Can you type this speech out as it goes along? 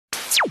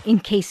in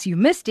case you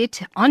missed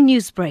it on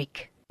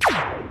Newsbreak.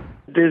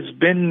 There's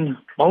been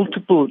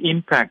multiple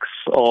impacts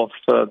of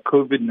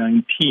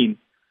COVID-19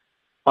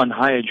 on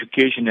higher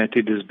education, as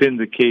it has been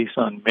the case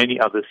on many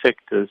other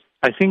sectors.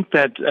 I think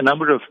that a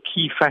number of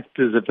key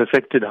factors have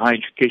affected higher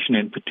education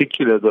in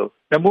particular, though.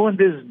 Number one,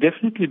 there's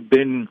definitely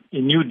been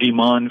a new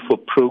demand for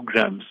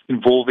programs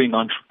involving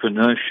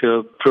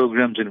entrepreneurship,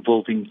 programs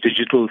involving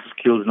digital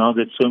skills. Now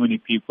that so many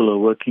people are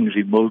working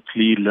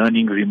remotely,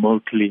 learning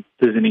remotely,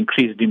 there's an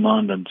increased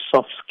demand on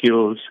soft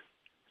skills.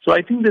 So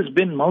I think there's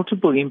been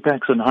multiple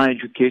impacts on higher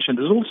education.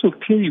 There's also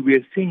clearly, we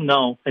are seeing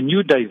now a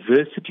new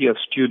diversity of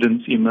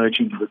students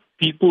emerging, with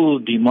people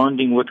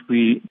demanding what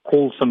we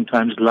call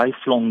sometimes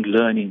lifelong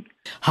learning.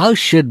 How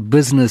should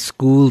business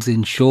schools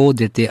ensure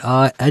that they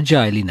are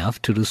agile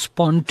enough to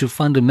respond to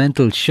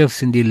fundamental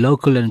shifts in the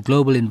local and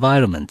global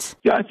environments?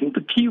 Yeah, I think the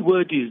key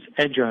word is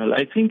agile.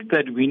 I think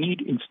that we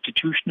need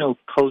institutional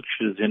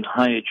cultures in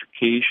higher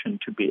education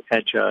to be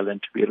agile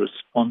and to be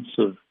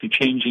responsive to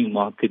changing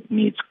market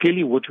needs.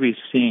 Clearly what we're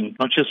seeing,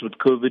 not just with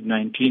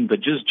COVID-19, but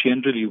just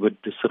generally with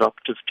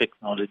disruptive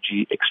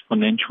technology,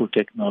 exponential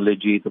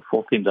technology, the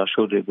fourth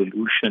industrial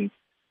revolution,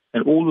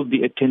 and all of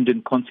the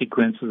attendant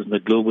consequences in the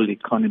global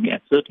economy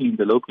and certainly in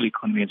the local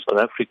economy in South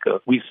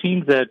Africa, we've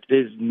seen that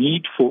there's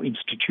need for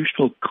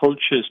institutional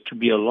cultures to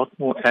be a lot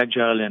more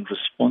agile and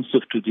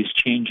responsive to these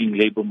changing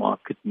labor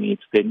market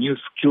needs. There are new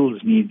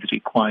skills needs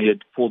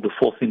required for the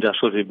fourth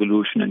industrial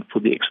revolution and for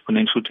the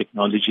exponential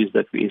technologies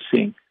that we're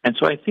seeing. And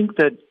so I think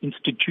that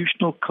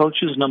institutional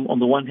cultures, on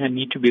the one hand,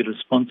 need to be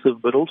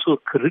responsive, but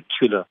also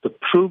curricula, the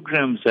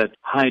programs at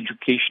higher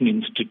education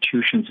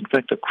institutions, in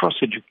fact, across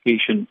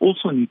education,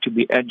 also need to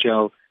be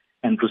agile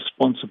and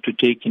responsive to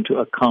take into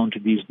account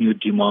these new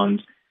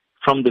demands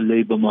from the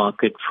labor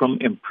market, from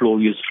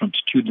employers, from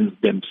students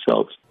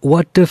themselves.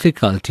 What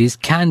difficulties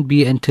can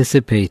be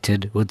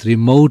anticipated with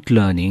remote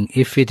learning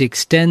if it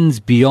extends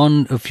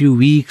beyond a few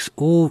weeks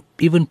or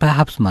even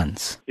perhaps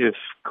months? If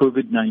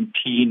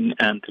COVID-19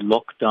 and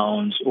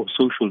lockdowns or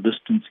social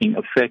distancing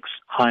affects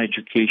higher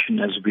education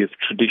as we have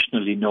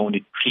traditionally known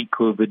it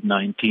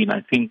pre-COVID-19,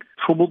 I think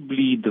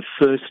probably the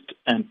first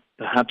and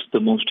perhaps the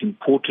most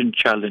important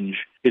challenge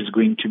is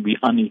going to be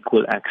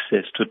unequal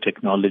access to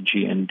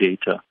technology and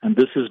data. And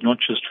this is not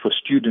just for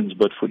students,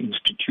 but for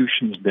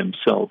institutions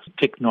themselves.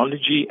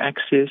 Technology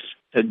access,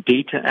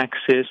 data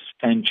access,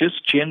 and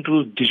just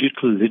general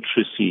digital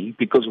literacy,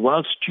 because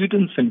while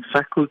students and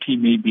faculty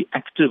may be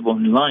active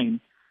online,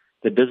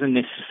 that doesn't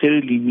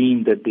necessarily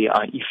mean that they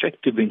are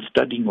effective in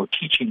studying or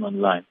teaching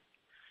online.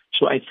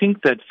 So I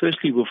think that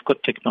firstly, we've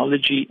got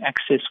technology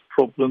access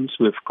problems,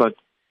 we've got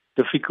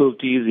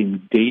difficulties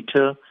in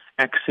data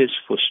access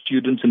for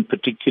students, in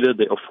particular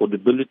the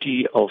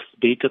affordability of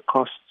data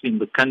costs in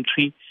the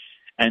country.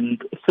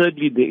 And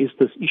thirdly, there is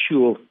this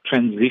issue of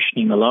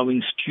transitioning,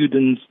 allowing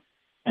students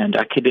and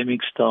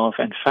academic staff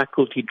and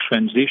faculty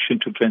transition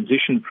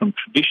from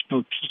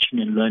traditional teaching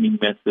and learning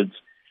methods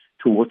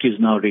to what is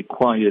now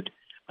required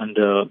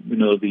under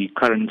the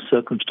current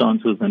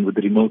circumstances and with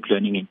remote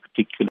learning in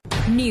particular.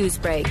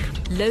 Newsbreak,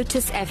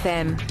 Lotus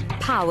FM,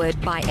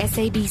 powered by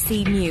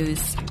SABC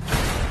News.